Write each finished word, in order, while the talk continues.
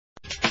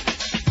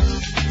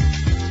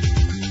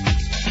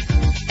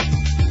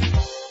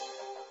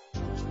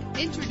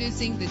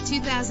Introducing the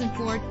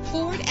 2004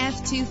 Ford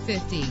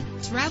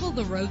F-250. Travel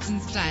the roads in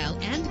style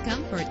and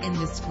comfort in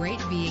this great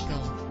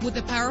vehicle. With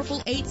a powerful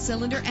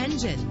 8-cylinder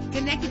engine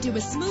connected to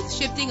a smooth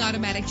shifting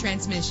automatic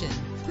transmission.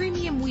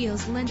 Premium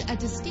wheels lend a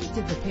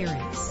distinctive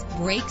appearance.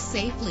 Brake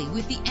safely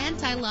with the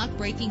anti-lock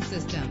braking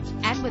system.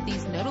 And with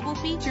these notable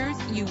features,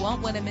 you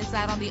won't want to miss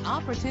out on the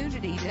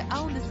opportunity to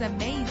own this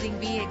amazing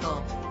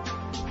vehicle.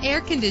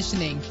 Air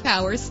conditioning,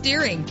 power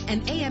steering,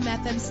 and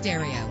AM/FM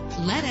stereo.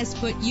 Let us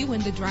put you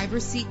in the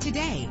driver's seat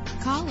today.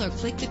 Call or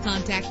click to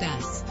contact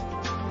us.